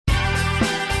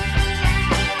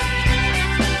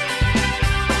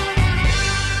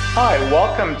Hi,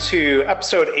 welcome to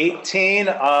episode 18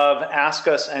 of Ask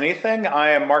Us Anything. I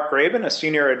am Mark Graban, a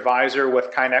senior advisor with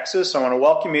KaiNexus. I want to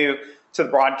welcome you to the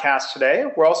broadcast today.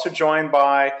 We're also joined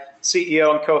by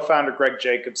CEO and co-founder Greg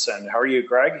Jacobson. How are you,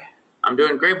 Greg? I'm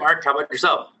doing great, Mark. How about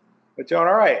yourself? We're doing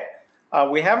all right.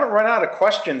 We haven't run out of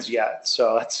questions yet,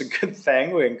 so that's a good thing.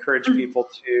 We encourage people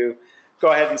to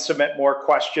go ahead and submit more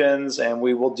questions, and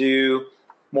we will do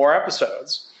more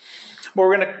episodes.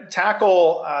 We're going to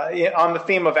tackle, on the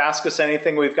theme of Ask Us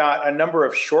Anything, we've got a number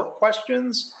of short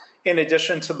questions in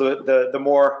addition to the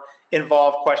more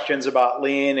involved questions about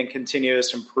lean and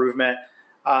continuous improvement.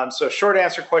 So short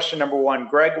answer question number one,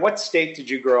 Greg, what state did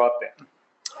you grow up in?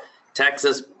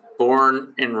 Texas,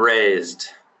 born and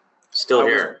raised. Still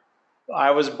here.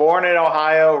 I was born in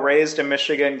Ohio, raised in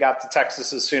Michigan, got to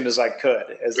Texas as soon as I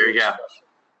could, as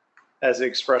the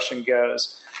expression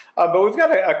goes. But we've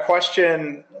got a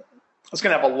question. It's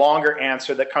going to have a longer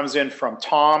answer that comes in from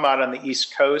Tom out on the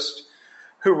East Coast,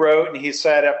 who wrote, and he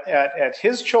said at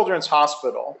his children's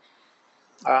hospital,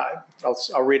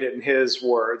 I'll read it in his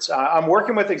words, I'm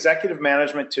working with executive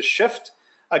management to shift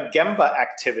a Gemba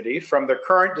activity from their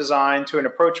current design to an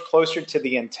approach closer to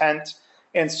the intent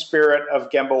and spirit of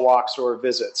Gemba walks or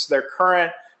visits. Their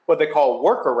current, what they call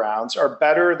workarounds, are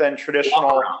better than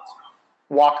traditional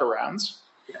walkarounds.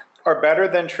 Are better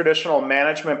than traditional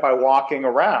management by walking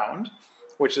around,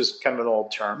 which is kind of an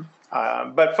old term,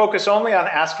 but focus only on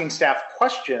asking staff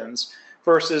questions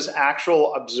versus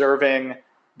actual observing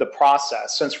the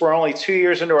process. Since we're only 2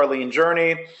 years into our lean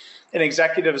journey, and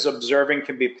executives observing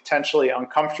can be potentially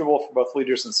uncomfortable for both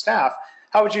leaders and staff,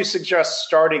 how would you suggest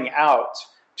starting out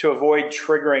to avoid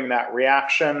triggering that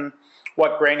reaction?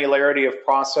 What granularity of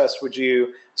process would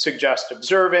you suggest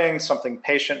observing, something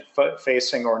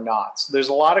patient-facing or not? So there's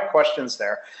a lot of questions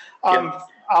there.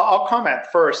 I'll comment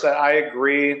first that I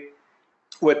agree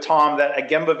with Tom that a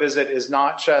Gemba visit is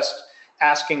not just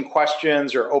asking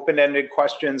questions or open-ended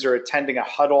questions or attending a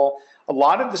huddle. A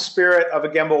lot of the spirit of a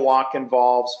Gemba walk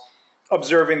involves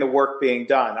observing the work being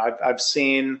done. I've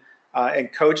seen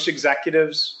and coached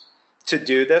executives to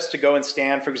do this, to go and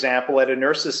stand, for example, at a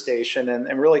nurse's station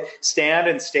and really stand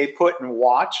and stay put and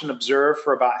watch and observe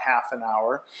for about half an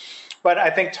hour. But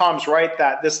I think Tom's right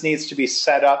that this needs to be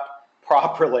set up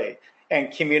properly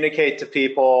and communicate to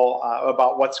people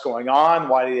about what's going on,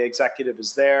 why the executive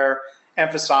is there,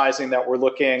 emphasizing that we're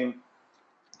looking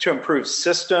to improve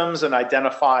systems and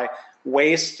identify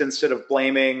waste instead of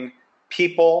blaming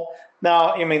people.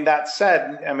 Now, I mean, that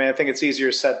said, I think it's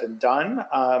easier said than done.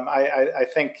 I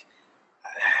think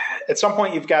at some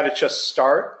point you've got to just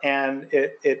start, and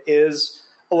it is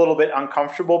a little bit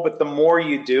uncomfortable, but the more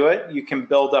you do it, you can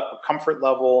build up a comfort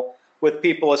level with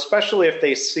people, especially if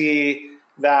they see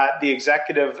that the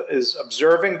executive is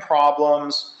observing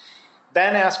problems,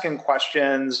 then asking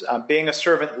questions, being a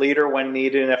servant leader when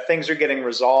needed, and if things are getting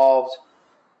resolved,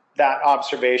 that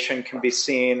observation can be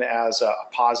seen as a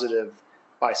positive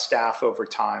by staff over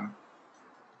time.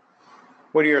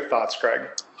 What are your thoughts, Greg?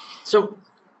 So,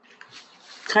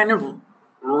 kind of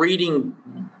reading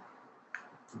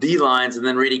the lines and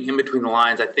then reading in between the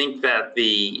lines, I think that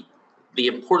the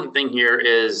important thing here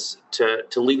is to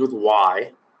lead with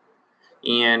why,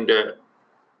 and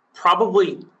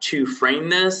probably to frame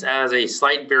this as a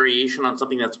slight variation on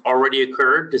something that's already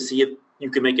occurred to see if you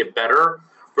can make it better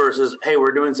versus, hey,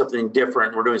 we're doing something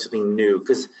different, we're doing something new.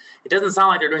 Because it doesn't sound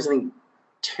like they're doing something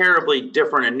terribly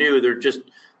different and new. They're just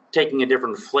taking a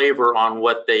different flavor on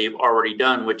what they've already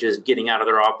done, which is getting out of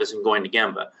their office and going to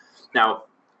Gemba. Now,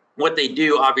 what they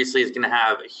do obviously is going to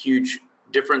have huge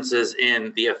differences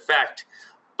in the effect,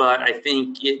 but I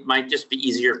think it might just be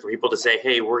easier for people to say,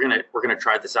 hey, we're gonna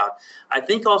try this out. I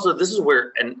think also this is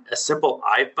where a simple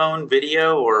iPhone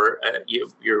video or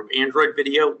your Android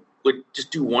video would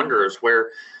just do wonders, where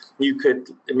you could,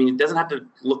 it doesn't have to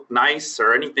look nice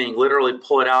or anything, literally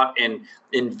pull it out and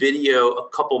in video a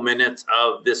couple minutes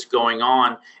of this going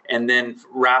on, and then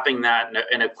wrapping that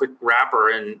in a quick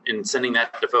wrapper and sending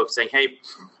that to folks saying, hey,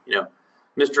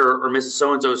 Mr. or Mrs.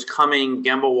 So-and-so is coming,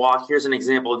 Gemba walk. Here's an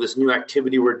example of this new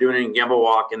activity we're doing in Gemba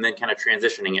walk, and then kind of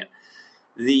transitioning it.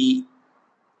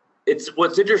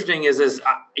 What's interesting is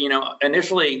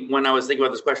initially when I was thinking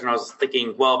about this question, I was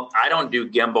thinking, well, I don't do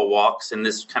Gemba walks in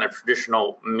this kind of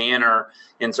traditional manner,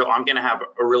 and so I'm going to have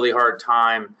a really hard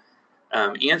time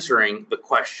answering the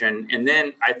question. And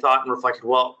then I thought and reflected,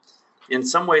 well, in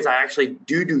some ways I actually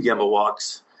do Gemba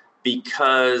walks,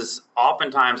 because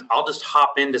oftentimes I'll just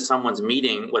hop into someone's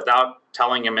meeting without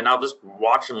telling them, and I'll just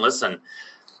watch and listen.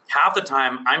 Half the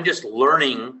time I'm just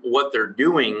learning what they're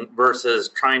doing versus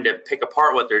trying to pick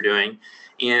apart what they're doing.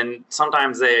 And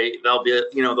sometimes they'll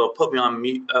put me on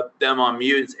mute, them on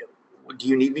mute and say, do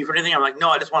you need me for anything? I'm like, no,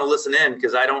 I just want to listen in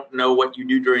because I don't know what you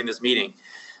do during this meeting.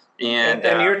 And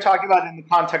you're talking about in the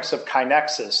context of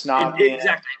KaiNexus, not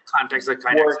exactly in context of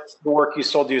KaiNexus. The work you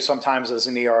still do sometimes as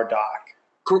an ER doc.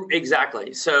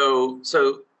 Exactly. So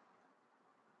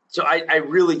I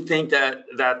really think that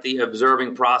the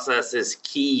observing process is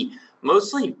key,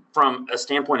 mostly from a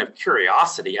standpoint of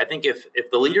curiosity. I think if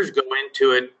the leaders go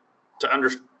into it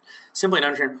to simply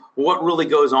understand what really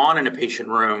goes on in a patient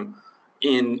room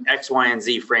in X, Y, and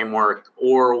Z framework,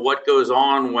 or what goes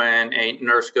on when a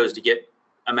nurse goes to get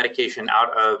a medication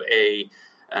out of a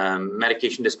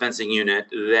medication dispensing unit,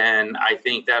 then I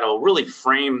think that'll really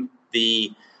frame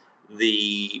the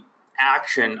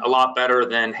action a lot better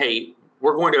than, hey,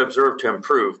 we're going to observe to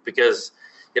improve, because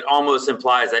it almost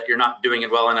implies that you're not doing it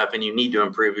well enough and you need to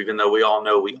improve, even though we all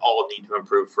know we all need to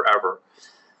improve forever.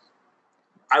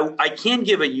 I can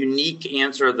give a unique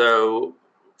answer, though,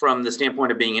 from the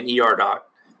standpoint of being an ER doc.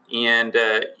 And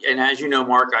as you know,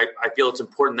 Mark, I feel it's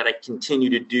important that I continue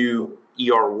to do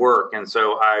ER work. And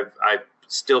so I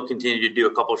still continue to do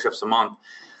a couple of shifts a month.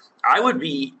 I would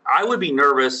be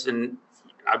nervous, and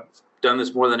I've done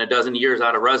this more than a dozen years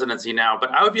out of residency now,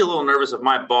 but I would be a little nervous if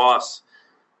my boss,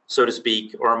 so to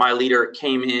speak, or my leader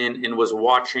came in and was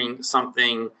watching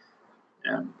something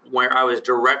where I was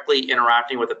directly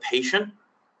interacting with a patient.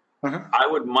 Mm-hmm. I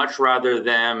would much rather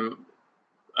them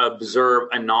observe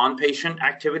a non-patient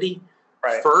activity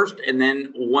first, and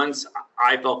then once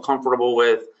I felt comfortable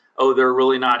with, oh, they're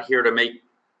really not here to make,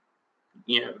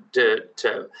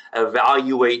 to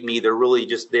evaluate me. They're really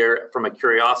just there from a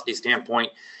curiosity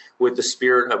standpoint with the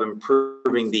spirit of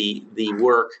improving the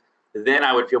work, then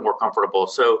I would feel more comfortable.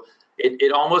 So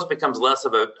it almost becomes less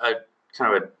of a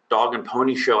kind of a dog and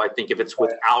pony show, I think, if it's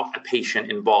without a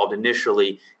patient involved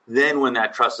initially. Then when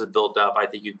that trust is built up, I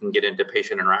think you can get into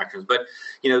patient interactions. But,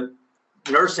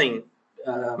 nursing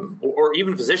or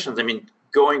even physicians, I mean,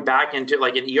 going back into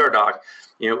like an ER doc,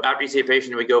 after you see a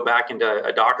patient, we go back into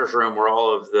a doctor's room where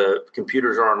all of the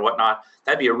computers are and whatnot.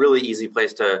 That'd be a really easy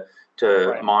place to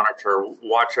monitor.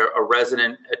 Watch a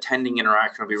resident attending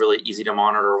interaction would be really easy to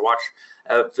monitor. Watch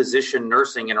a physician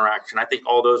nursing interaction. I think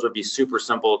all those would be super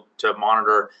simple to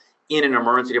monitor in an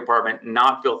emergency department,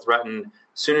 not feel threatened. As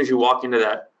soon as you walk into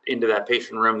that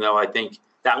patient room, though, I think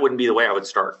that wouldn't be the way I would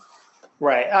start.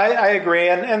 Right. I agree.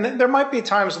 And there might be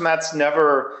times when that's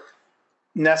never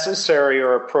necessary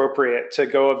or appropriate to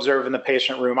go observe in the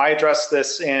patient room. I address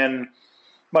this in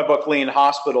my book, Lean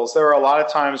Hospitals. There are a lot of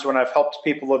times when I've helped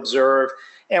people observe,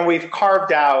 and we've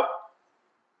carved out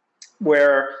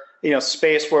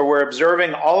space where we're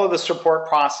observing all of the support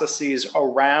processes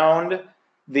around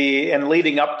and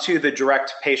leading up to the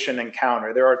direct patient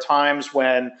encounter. There are times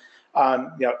when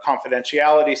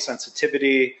confidentiality,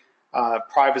 sensitivity,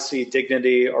 privacy,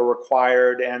 dignity are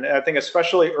required. And I think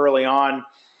especially early on,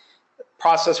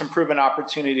 process improvement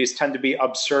opportunities tend to be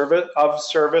of service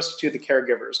to the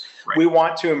caregivers. Right. We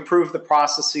want to improve the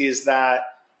processes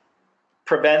that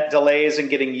prevent delays in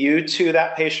getting you to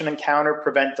that patient encounter,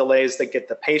 prevent delays that get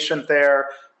the patient there,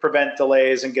 prevent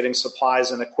delays in getting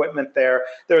supplies and equipment there.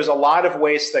 There's a lot of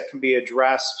waste that can be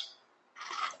addressed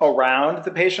around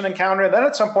the patient encounter. Then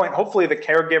at some point, hopefully the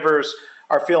caregivers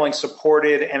are feeling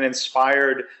supported and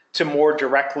inspired to more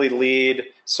directly lead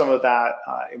some of that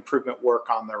improvement work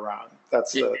on their own.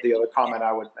 That's the other comment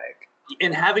I would make.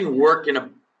 And having worked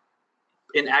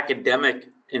in academic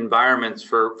environments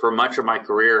for much of my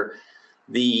career,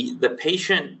 the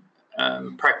patient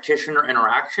practitioner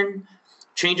interaction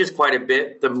changes quite a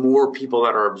bit the more people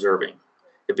that are observing.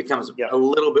 It becomes a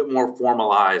little bit more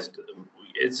formalized.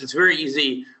 It's very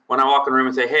easy when I walk in a room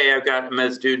and say, hey, I've got a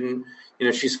med student,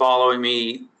 she's following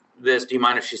me. Do you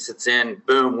mind if she sits in?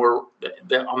 Boom,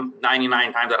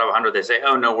 99 times out of 100, they say,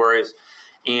 oh, no worries.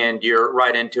 And you're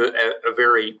right into a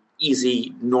very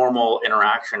easy, normal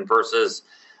interaction versus,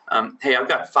 hey, I've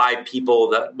got 5 people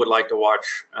that would like to watch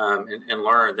and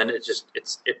learn. Then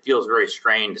it feels very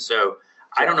strained. So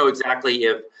I don't know exactly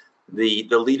if the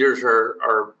leaders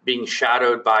are being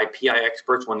shadowed by PI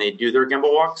experts when they do their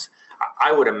Gemba walks.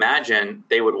 I would imagine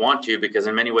they would want to, because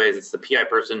in many ways it's the PI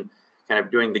person kind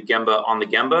of doing the Gemba on the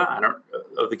Gemba,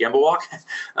 of the Gemba walk.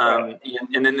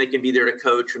 And then they can be there to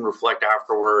coach and reflect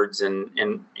afterwards and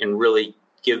really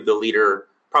give the leader,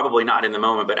 probably not in the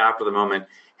moment, but after the moment,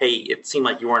 hey, it seemed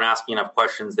like you weren't asking enough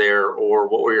questions there, or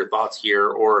what were your thoughts here,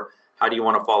 or how do you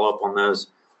want to follow up on those?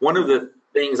 One of the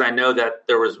things I know that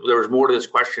there was more to this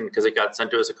question because it got sent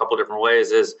to us a couple different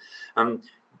ways is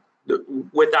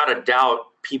without a doubt,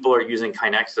 people are using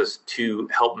KaiNexus to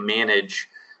help manage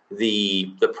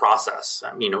the process.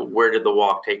 Where did the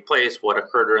walk take place? What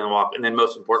occurred during the walk? And then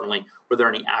most importantly, were there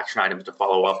any action items to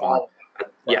follow up on?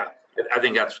 I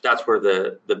think that's where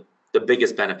the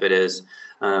biggest benefit is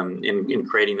in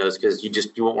creating those, because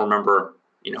you won't remember,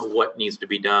 what needs to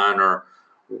be done or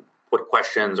what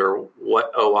questions or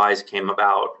what OIs came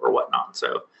about or whatnot.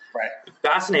 So,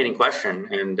 fascinating question.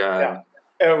 And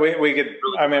we could.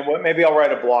 I mean, maybe I'll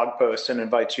write a blog post and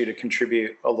invite you to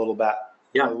contribute a little bit.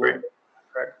 Yeah, great.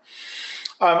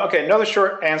 Okay, another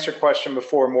short answer question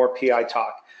before more PI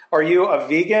talk. Are you a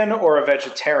vegan or a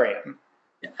vegetarian?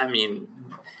 I mean,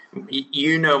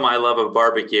 my love of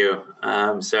barbecue,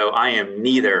 so I am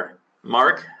neither.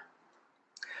 Mark?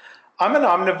 I'm an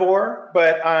omnivore,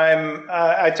 but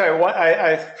I tell you what,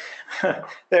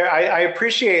 I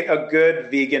appreciate a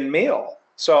good vegan meal.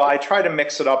 So I try to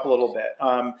mix it up a little bit.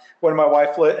 When my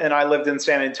wife and I lived in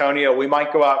San Antonio, we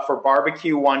might go out for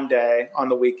barbecue one day on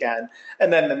the weekend,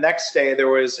 and then the next day there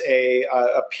was a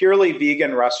purely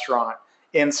vegan restaurant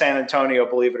in San Antonio,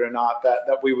 believe it or not,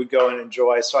 that we would go and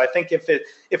enjoy. So I think if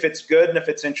it's good and if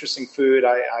it's interesting food,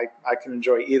 I can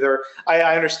enjoy either.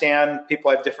 I understand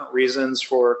people have different reasons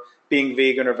for being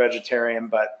vegan or vegetarian,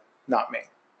 but not me.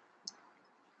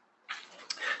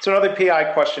 So another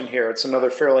PI question here. It's another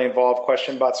fairly involved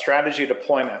question about strategy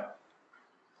deployment.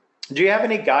 Do you have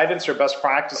any guidance or best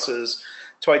practices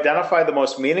to identify the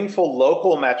most meaningful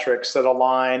local metrics that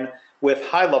align with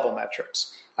high-level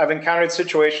metrics? I've encountered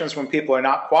situations when people are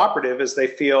not cooperative as they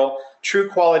feel true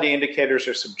quality indicators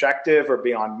are subjective or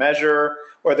beyond measure,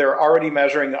 or they're already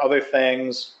measuring other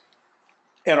things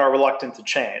and are reluctant to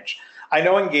change. I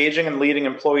know engaging and leading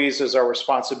employees is our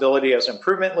responsibility as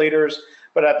improvement leaders,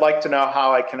 but I'd like to know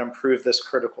how I can improve this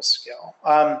critical skill.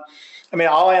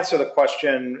 I'll answer the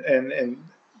question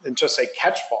and just say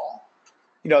catchball.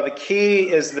 The key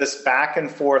is this back and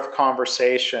forth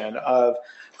conversation of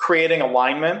creating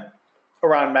alignment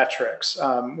around metrics.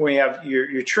 We have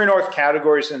your true north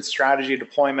categories in strategy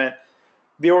deployment.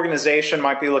 The organization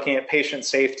might be looking at patient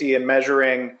safety and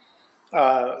measuring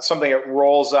something that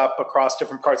rolls up across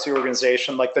different parts of the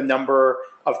organization, like the number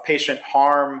of patient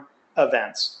harm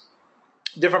events.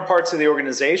 Different parts of the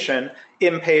organization,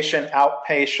 inpatient,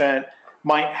 outpatient,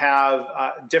 might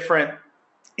have different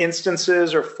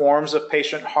instances or forms of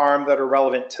patient harm that are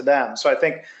relevant to them. So I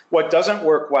think what doesn't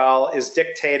work well is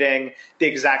dictating the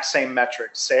exact same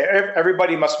metrics. Say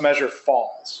everybody must measure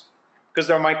falls, because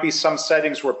there might be some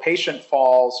settings where patient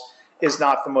falls is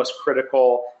not the most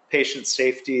critical patient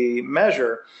safety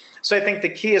measure. So I think the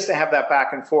key is to have that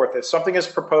back and forth. If something is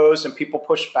proposed and people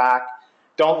push back,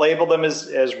 don't label them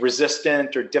as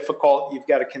resistant or difficult. You've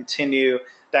got to continue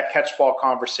that catchball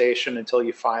conversation until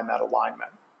you find that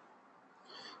alignment.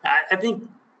 I think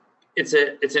it's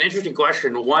an interesting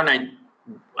question. One,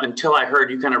 until I heard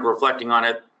you kind of reflecting on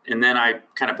it, and then I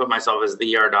kind of put myself as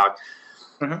the ER doc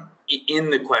in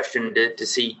the question to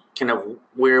see kind of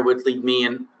where it would lead me.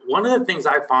 And one of the things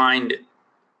I find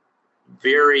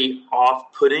very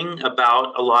off-putting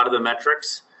about a lot of the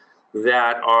metrics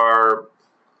that are,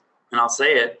 and I'll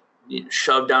say it,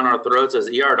 shoved down our throats as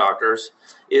ER doctors,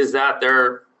 is that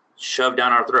they're shoved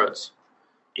down our throats.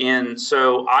 And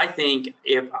so I think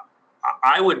if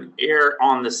I would err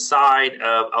on the side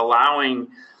of allowing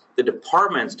the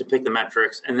departments to pick the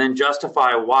metrics and then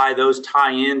justify why those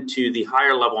tie into the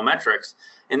higher level metrics,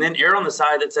 and then err on the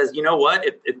side that says, you know what,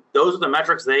 if those are the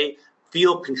metrics they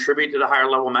feel contribute to the higher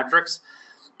level metrics,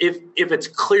 if it's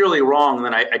clearly wrong,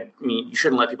 then I mean, you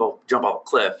shouldn't let people jump off a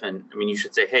cliff. And I mean, you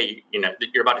should say, hey,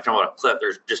 you're about to jump off a cliff.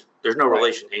 There's no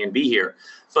relation A and B here.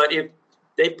 But if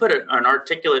they put an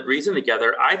articulate reason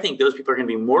together, I think those people are going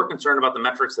to be more concerned about the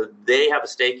metrics that they have a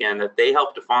stake in, that they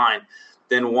help define,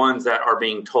 than ones that are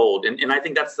being told. And I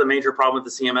think that's the major problem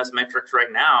with the CMS metrics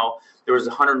right now. There was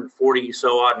 140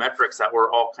 so odd metrics that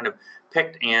were all kind of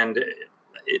picked, and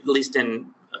at least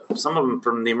in some of them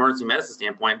from the emergency medicine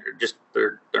standpoint,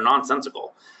 they're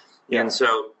nonsensical. Yeah. And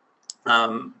so,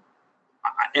 and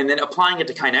then applying it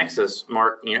to KaiNexus,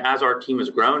 Mark, as our team has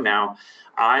grown now,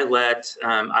 I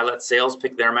let sales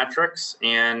pick their metrics,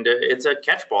 and it's a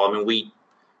catchball. I mean,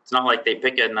 it's not like they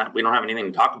pick it and we don't have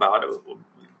anything to talk about.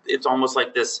 It's almost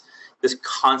like this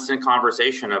constant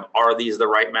conversation of, are these the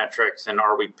right metrics, and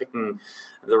are we picking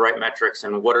the right metrics,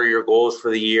 and what are your goals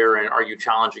for the year, and are you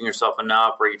challenging yourself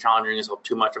enough, or are you challenging yourself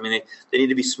too much? I mean, they need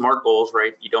to be smart goals,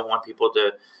 right? You don't want people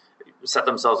to set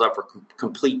themselves up for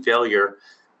complete failure.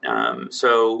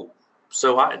 So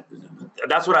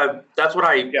that's what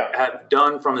I have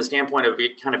done from the standpoint of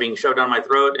it kind of being shoved down my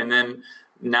throat, and then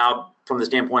now from the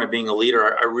standpoint of being a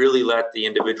leader, I really let the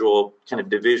individual kind of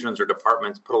divisions or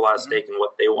departments put a lot of stake in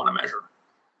what they want to measure.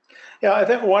 Yeah, I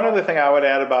think one other thing I would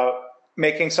add about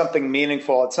making something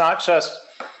meaningful, it's not just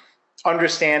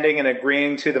understanding and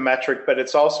agreeing to the metric, but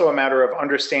it's also a matter of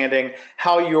understanding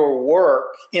how your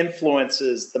work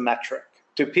influences the metric.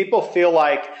 Do people feel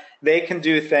like they can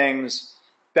do things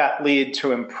that lead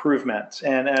to improvement?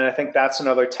 And I think that's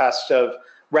another test of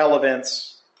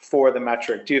relevance for the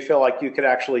metric. Do you feel like you could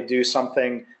actually do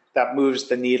something that moves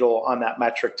the needle on that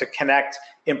metric to connect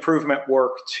improvement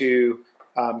work to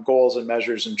goals and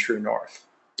measures in True North?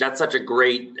 That's such a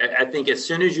great, I think as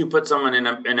soon as you put someone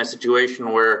in a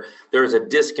situation where there's a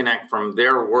disconnect from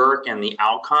their work and the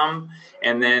outcome,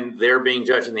 and then they're being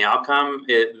judged in the outcome,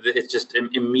 it's just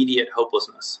immediate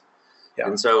hopelessness. Yeah.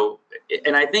 And so,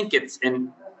 and I think it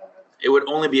would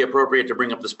only be appropriate to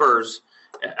bring up the Spurs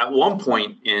at one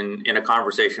point in a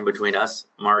conversation between us,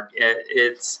 Mark.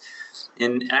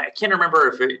 And I can't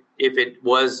remember if it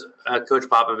was Coach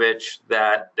Popovich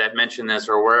that mentioned this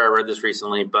or where I read this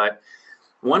recently, but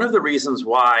one of the reasons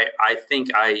why I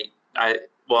think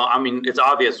it's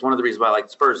obvious. One of the reasons why I like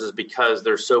the Spurs is because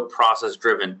they're so process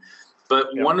driven.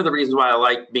 But one of the reasons why I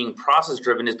like being process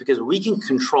driven is because we can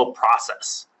control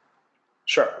process.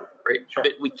 Sure. Right. Sure.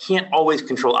 But we can't always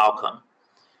control outcome.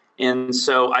 And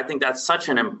so I think that's such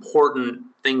an important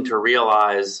thing to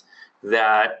realize,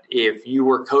 that if you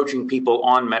were coaching people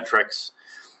on metrics,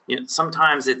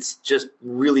 sometimes it's just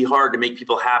really hard to make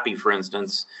people happy, for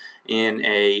instance, in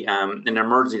an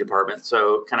emergency department.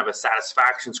 So kind of a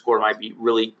satisfaction score might be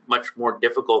really much more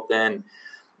difficult than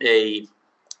a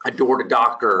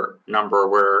door-to-doctor number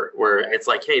where it's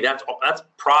like, hey, that's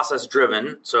process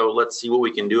driven, so let's see what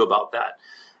we can do about that.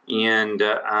 And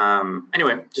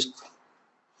anyway, just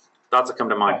thoughts that come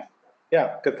to mind.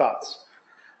 Yeah, good thoughts.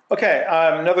 Okay,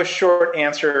 another short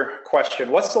answer question.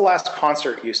 What's the last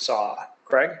concert you saw,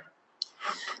 Craig?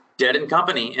 Dead &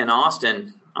 Company in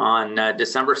Austin on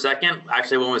December 2nd.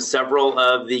 Actually, went with several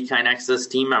of the KaiNexus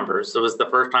team members. It was the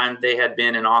first time they had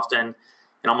been in Austin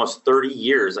in almost 30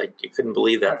 years. I couldn't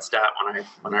believe that stat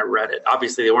when I read it.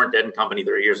 Obviously, they weren't Dead & Company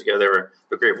 30 years ago. They were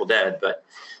the Grateful Dead, but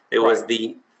it was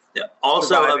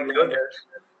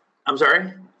I'm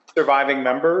sorry? Surviving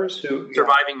members?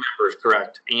 Surviving members,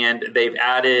 correct. And they've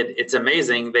added, it's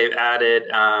amazing, they've added,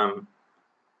 oh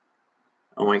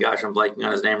my gosh, I'm blanking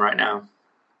on his name right now.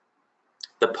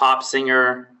 The pop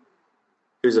singer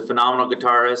who's a phenomenal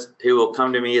guitarist who will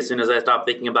come to me as soon as I stop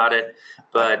thinking about it.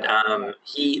 But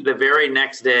he, the very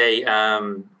next day,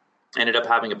 ended up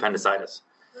having appendicitis.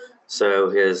 So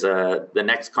his the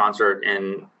next concert,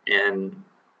 and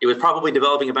it was probably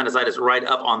developing appendicitis right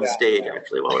up on the stage,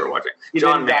 actually, while we were watching. You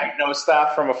didn't diagnose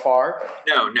that from afar?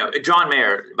 No. John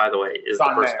Mayer, by the way, is the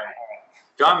person.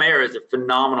 John Mayer is a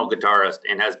phenomenal guitarist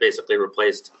and has basically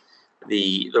replaced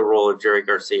the role of Jerry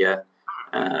Garcia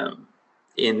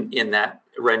in that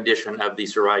rendition of the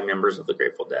surviving members of the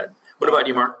Grateful Dead. What about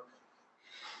you, Mark?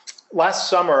 Last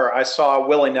summer, I saw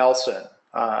Willie Nelson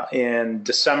in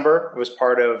December. It was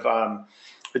part of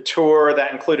the tour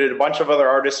that included a bunch of other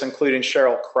artists, including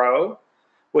Sheryl Crow,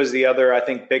 was the other, I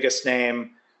think, biggest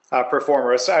name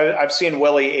performer. So I've seen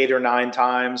Willie 8 or 9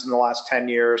 times in the last 10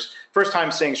 years. First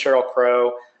time seeing Sheryl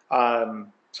Crow.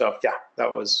 So yeah,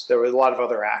 there were a lot of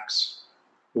other acts.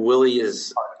 Willie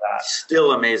is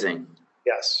still amazing.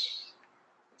 Yes.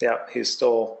 Yeah, he's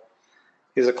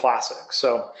a classic.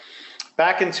 So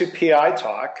back into PI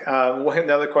talk.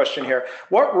 Another question here.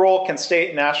 What role can state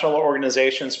and national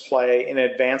organizations play in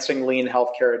advancing lean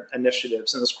healthcare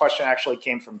initiatives? And this question actually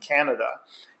came from Canada,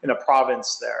 in a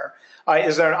province there.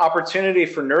 Is there an opportunity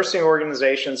for nursing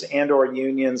organizations and or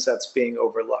unions that's being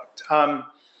overlooked? I'm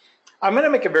going to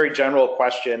make a very general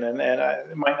question, and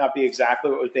it might not be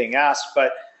exactly what was being asked,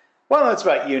 but it's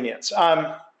about unions.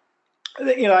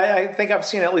 I think I've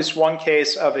seen at least one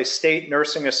case of a state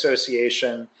nursing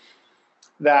association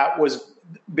that was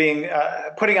being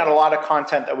putting out a lot of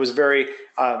content that was very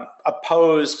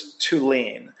opposed to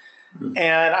lean. Mm-hmm.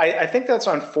 And I think that's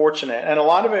unfortunate. And a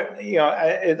lot of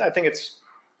it, I think it's,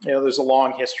 there's a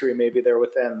long history maybe there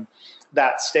within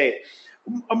that state.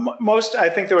 I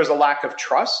think there was a lack of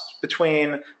trust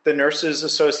between the Nurses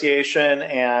Association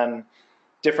and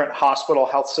different hospital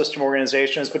health system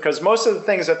organizations, because most of the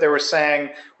things that they were saying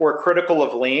were critical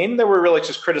of lean. They were really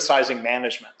just criticizing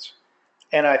management.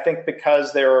 And I think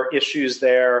because there are issues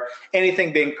there,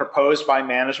 anything being proposed by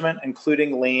management,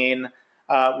 including lean,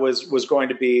 was going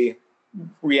to be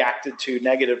reacted to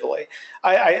negatively.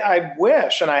 I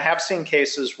wish, and I have seen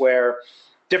cases where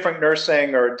different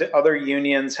nursing or other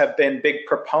unions have been big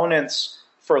proponents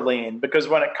for lean, because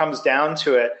when it comes down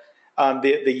to it,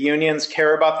 the unions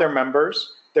care about their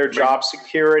members, their job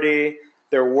security,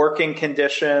 their working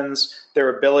conditions,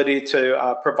 their ability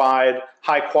to provide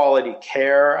high quality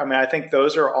care. I mean, I think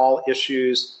those are all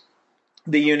issues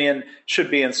the union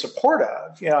should be in support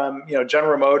of.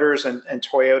 General Motors and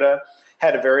Toyota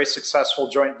had a very successful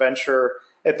joint venture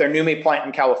at their NUMMI plant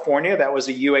in California. That was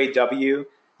a UAW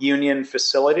union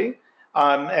facility.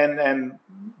 And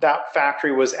that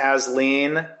factory was as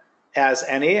lean as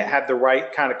any. It had the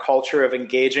right kind of culture of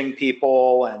engaging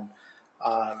people, and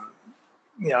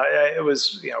it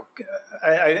was.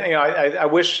 I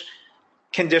wish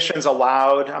conditions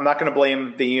allowed. I'm not going to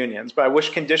blame the unions, but I wish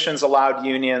conditions allowed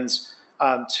unions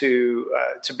to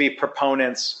be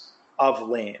proponents of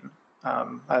lean.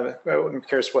 I'm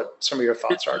curious what some of your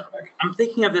thoughts are, Greg. I'm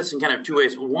thinking of this in kind of two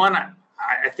ways. One,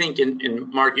 I think, in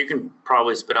Mark, you can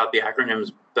probably spit out the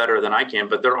acronyms better than I can,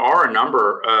 but there are a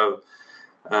number of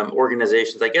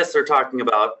organizations. I guess they're talking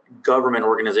about government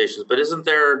organizations, but isn't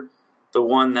there the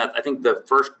one that I think the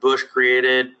first Bush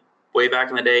created way back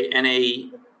in the day,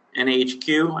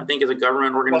 NAHQ, I think, is a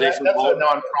government organization? Well,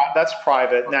 that's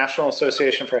private. National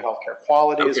Association for Healthcare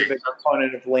Quality is a big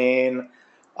proponent of lean.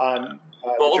 The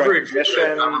Joint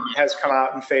Commission has come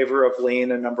out in favor of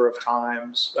lean a number of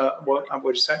times. What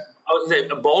would you say? I would say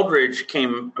Baldrige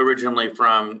came originally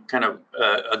from kind of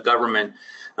a government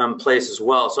place as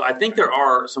well. So I think there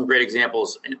are some great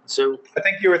examples. So I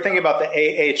think you were thinking about the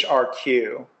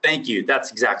AHRQ. Thank you.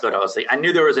 That's exactly what I was thinking. I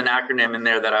knew there was an acronym in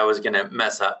there that I was going to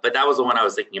mess up, but that was the one I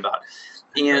was thinking about.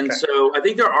 And so I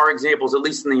think there are examples, at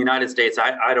least in the United States.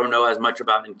 I don't know as much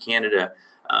about in Canada.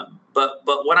 But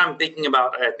what I'm thinking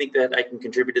about, I think that I can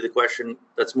contribute to the question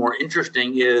that's more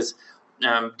interesting, is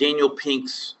Daniel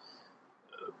Pink's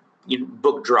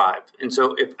book Drive. And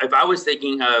so if I was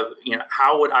thinking of,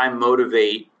 how would I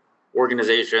motivate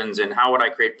organizations and how would I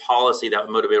create policy that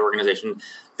would motivate organizations,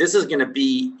 this is going to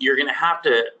be, you're going to have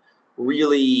to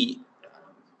really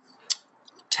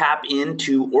tap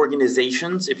into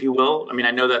organizations, if you will. I mean,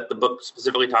 I know that the book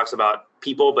specifically talks about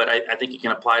people, but I think it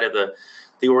can apply to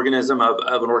the organism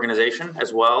of an organization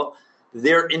as well,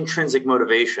 their intrinsic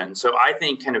motivation. So I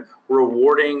think kind of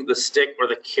rewarding the stick or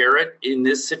the carrot in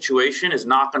this situation is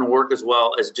not going to work as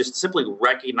well as just simply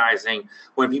recognizing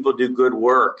when people do good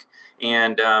work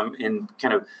and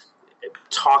kind of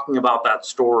talking about that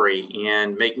story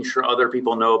and making sure other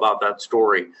people know about that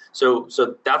story. So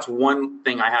that's one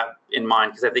thing I have in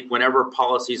mind, because I think whenever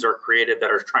policies are created that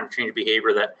are trying to change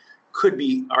behavior that could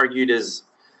be argued as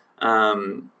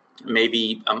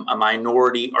maybe a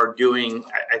minority are doing,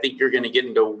 I think you're going to get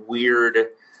into weird,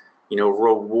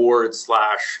 reward /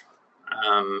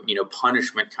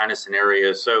 punishment kind of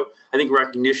scenarios. So I think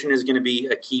recognition is going to be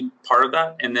a key part of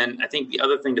that. And then I think the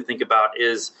other thing to think about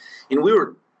is,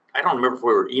 I don't remember if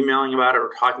we were emailing about it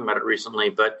or talking about it recently,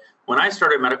 but when I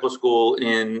started medical school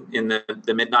in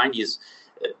the mid 90s,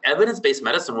 evidence-based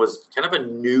medicine was kind of a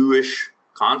newish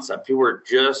concept. People were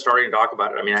just starting to talk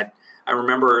about it. I mean, I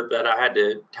remember that I had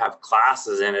to have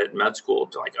classes in it at med school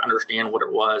to understand what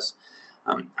it was.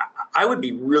 I would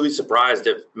be really surprised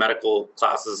if medical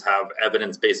classes have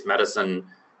evidence-based medicine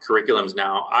curriculums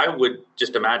now. I would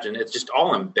just imagine it's just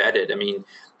all embedded. I mean,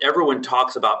 everyone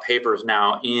talks about papers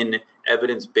now in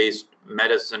evidence-based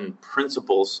medicine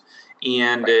principles,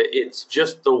 and it's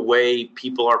just the way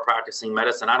people are practicing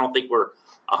medicine. I don't think we're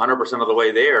 100% of the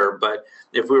way there, but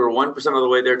if we were 1% of the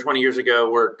way there 20 years ago,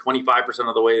 we're 25%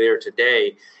 of the way there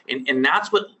today. And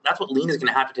that's what lean is going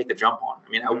to have to take the jump on. I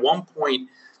mean, at one point,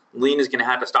 lean is going to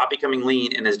have to stop becoming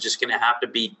lean and is just going to have to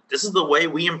be, this is the way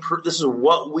we improve. This is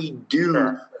what we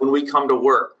do when we come to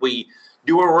work. We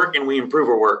do our work and we improve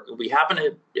our work. We happen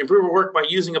to improve our work by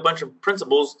using a bunch of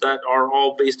principles that are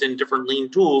all based in different lean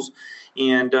tools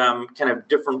and kind of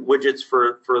different widgets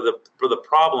for the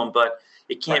problem. But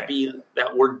it can't be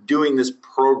that we're doing this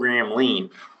program lean,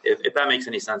 if that makes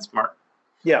any sense, Mark.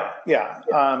 Yeah.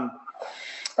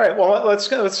 All right. Well,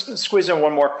 let's squeeze in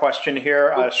one more question here.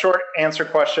 A short answer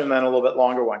question, then a little bit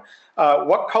longer one.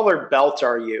 What color belt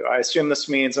are you? I assume this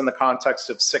means in the context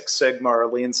of Six Sigma or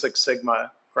Lean Six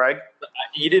Sigma, Greg?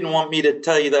 You didn't want me to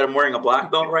tell you that I'm wearing a black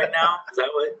belt right now? Is that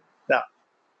what?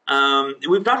 No.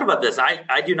 We've talked about this.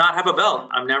 I do not have a belt.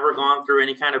 I've never gone through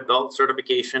any kind of belt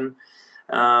certification.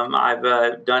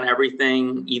 I've done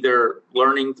everything either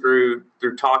learning through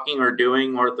talking or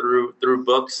doing or through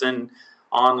books and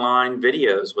online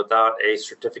videos without a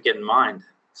certificate in mind.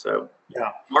 So,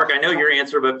 Mark, I know your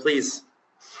answer, but please.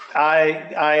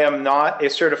 I am not a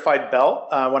certified belt.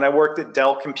 When I worked at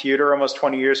Dell Computer almost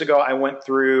 20 years ago, I went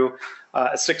through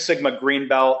a Six Sigma green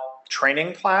belt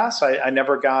training class. I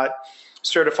never got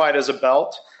certified as a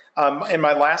belt. In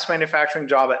my last manufacturing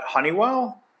job at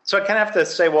Honeywell, so I kind of have to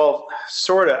say, well,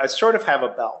 I sort of have a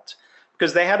belt,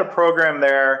 because they had a program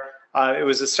there. It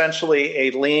was essentially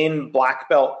a lean black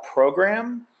belt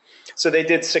program. So they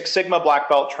did Six Sigma black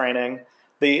belt training.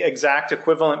 the exact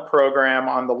equivalent program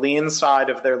on the Lean side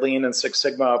of their Lean and Six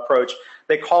Sigma approach.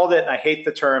 They called it, and I hate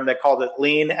the term, they called it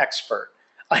Lean Expert.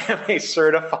 I am a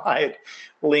certified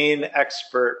Lean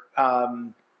expert.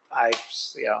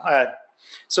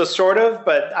 So sort of,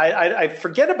 but I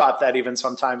forget about that even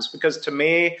sometimes, because to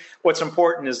me, what's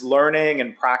important is learning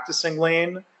and practicing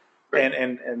Lean. Right.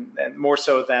 And more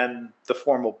so than the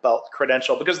formal belt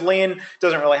credential, because Lean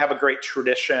doesn't really have a great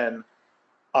tradition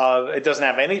it doesn't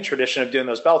have any tradition of doing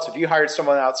those belts. If you hired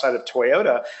someone outside of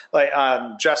Toyota, like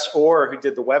Jess Orr, who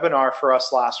did the webinar for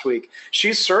us last week,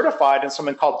 she's certified in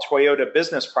something called Toyota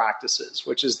Business Practices,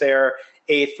 which is their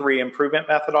A3 improvement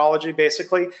methodology,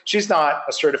 basically. She's not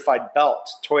a certified belt.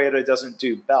 Toyota doesn't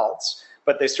do belts,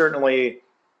 but they certainly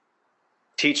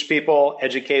teach people,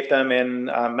 educate them in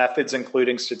methods,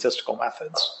 including statistical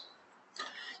methods.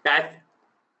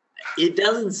 It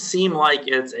doesn't seem like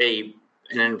it's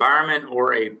an environment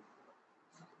or a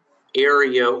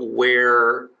area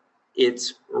where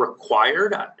it's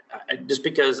required. Just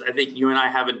because I think you and I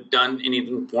haven't done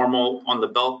anything formal on the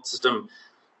belt system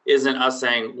isn't us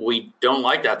saying we don't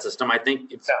like that system. I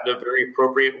think it's a very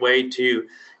appropriate way to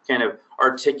kind of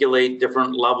articulate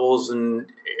different levels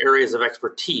and areas of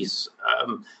expertise.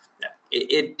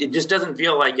 It just doesn't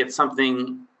feel like it's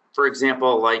something, for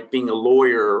example, like being a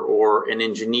lawyer or an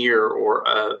engineer or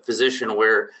a physician,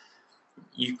 where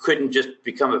you couldn't just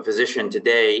become a physician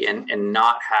today and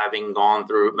not having gone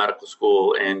through medical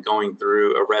school and going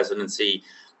through a residency.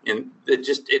 And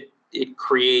it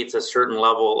creates a certain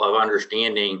level of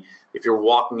understanding. If you're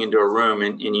walking into a room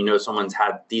and you know someone's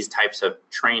had these types of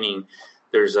training,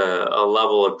 there's a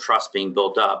level of trust being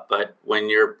built up. But when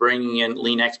you're bringing in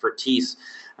Lean expertise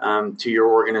to your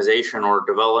organization or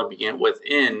developing it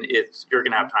within, you're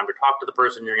going to have time to talk to the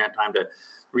person, you're going to have time to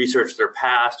research their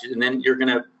past, and then you're going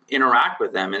to interact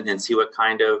with them and see what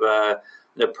kind of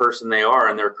the person they are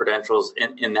and their credentials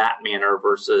in that manner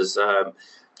versus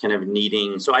kind of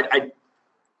needing. So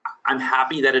I'm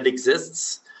happy that it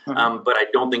exists, but I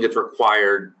don't think it's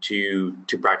required to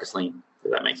practice Lean.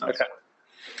 Does that make sense? Okay.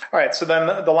 All right. So then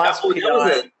the last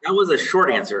that was a short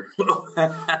answer.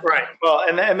 Right. Well,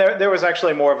 and there was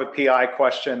actually more of a PI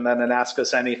question than an Ask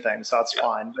Us Anything, so that's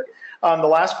fine. But the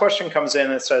last question comes in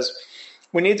and it says,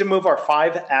 we need to move our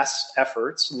 5S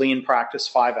efforts, Lean practice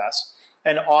 5S,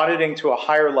 and auditing to a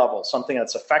higher level, something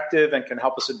that's effective and can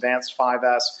help us advance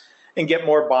 5S and get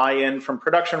more buy-in from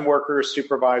production workers,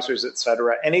 supervisors, et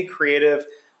cetera. Any creative,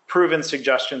 proven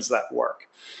suggestions that work?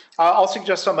 I'll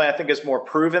suggest something I think is more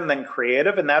proven than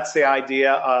creative, and that's the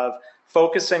idea of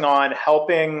focusing on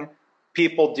helping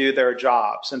people do their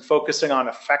jobs and focusing on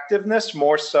effectiveness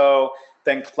more so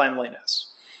than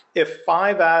cleanliness. If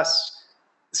 5S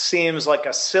seems like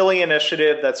a silly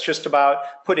initiative that's just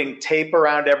about putting tape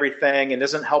around everything and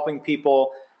isn't helping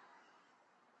people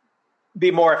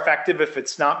be more effective if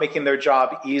it's not making their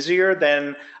job easier,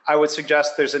 then I would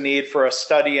suggest there's a need for a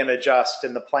study and adjust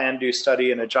in the plan, do,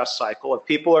 study, and adjust cycle. If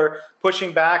people are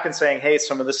pushing back and saying, hey,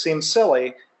 some of this seems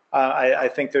silly, I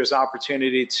think there's an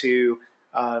opportunity to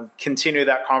continue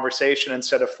that conversation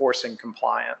instead of forcing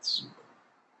compliance.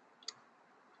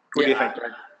 What do you think,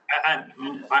 Greg?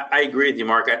 I agree with you,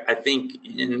 Mark. I think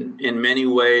in many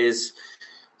ways,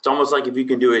 it's almost like if you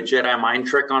can do a Jedi mind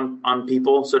trick on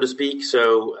people, so to speak.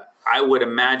 So I would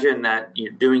imagine that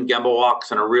you're doing Gemba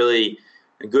walks in a really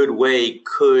good way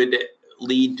could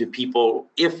lead to people,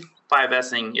 if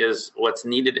 5S'ing is what's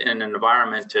needed in an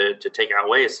environment to take out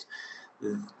waste,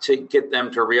 to get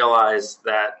them to realize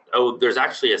that, there's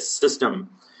actually a system,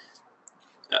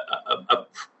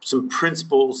 some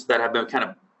principles that have been kind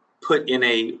of put in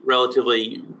a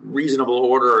relatively reasonable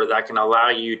order that can allow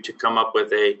you to come up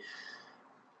with a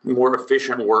more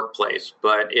efficient workplace.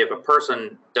 But if a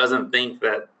person doesn't think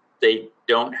that they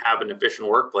don't have an efficient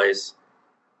workplace,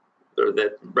 or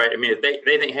that, right? I mean, if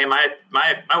they think, hey, my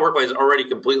workplace is already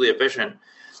completely efficient,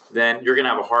 then you're going to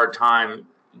have a hard time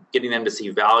getting them to see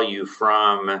value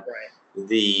from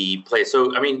the place.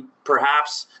 So, I mean,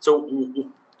 perhaps,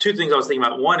 two things I was thinking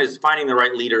about. One is finding the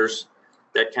right leaders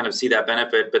that kind of see that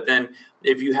benefit. But then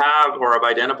if you have or have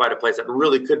identified a place that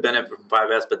really could benefit from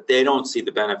 5S, but they don't see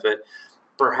the benefit,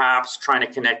 perhaps trying to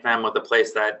connect them with a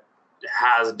place that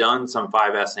has done some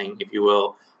 5S'ing, if you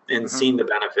will, and seen the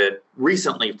benefit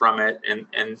recently from it,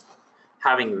 and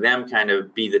having them kind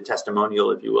of be the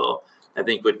testimonial, if you will, I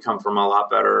think would come from a lot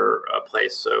better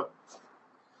place. So,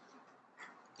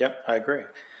 yep, I agree.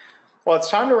 Well, it's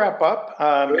time to wrap up.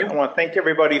 I want to thank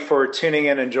everybody for tuning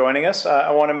in and joining us.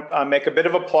 I want to make a bit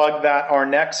of a plug that our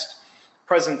next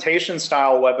presentation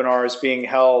style webinar is being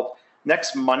held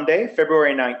next Monday,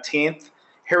 February 19th.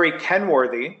 Harry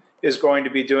Kenworthy is going to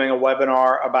be doing a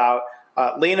webinar about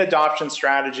lean adoption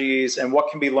strategies and what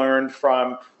can be learned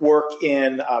from work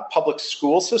in public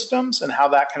school systems and how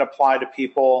that can apply to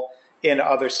people in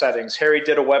other settings. Harry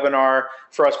did a webinar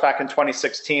for us back in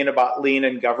 2016 about lean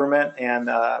in government, and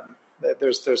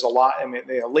there's a lot. I mean,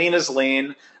 lean is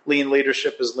lean, lean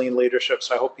leadership is lean leadership.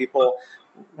 So I hope people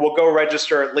will go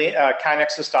register at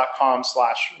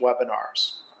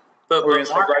KaiNexus.com/webinars. But Mark,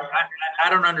 I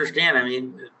don't understand. I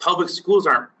mean, public schools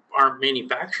aren't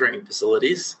manufacturing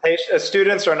facilities.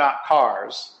 Students are not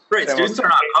cars. Right, students are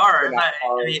not cars.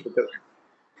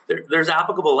 There's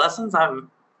applicable lessons.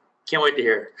 Can't wait to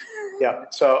hear. Yeah.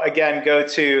 So again, go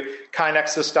to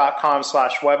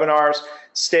KaiNexus.com/webinars.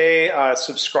 Stay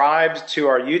subscribed to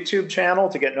our YouTube channel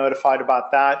to get notified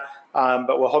about that.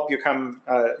 But we'll hope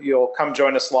you'll come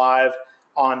join us live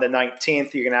on the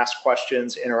 19th. You can ask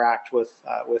questions, interact with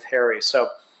Harry.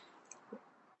 So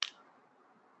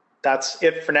that's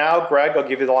it for now. Greg, I'll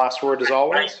give you the last word as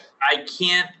always. I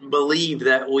can't believe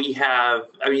that we have,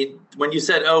 I mean, when you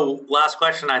said, oh, last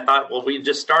question, I thought, well, we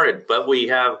just started, but we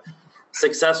have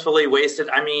successfully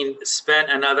spent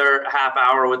another half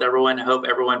hour with everyone. I hope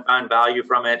everyone found value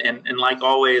from it. And like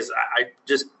always,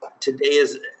 today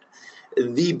is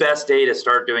the best day to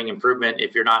start doing improvement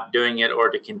if you're not doing it, or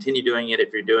to continue doing it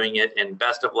if you're doing it. And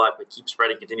best of luck, but keep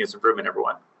spreading continuous improvement,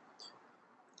 everyone.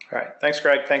 All right. Thanks,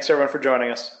 Greg. Thanks, everyone, for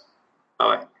joining us.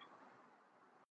 Bye-bye.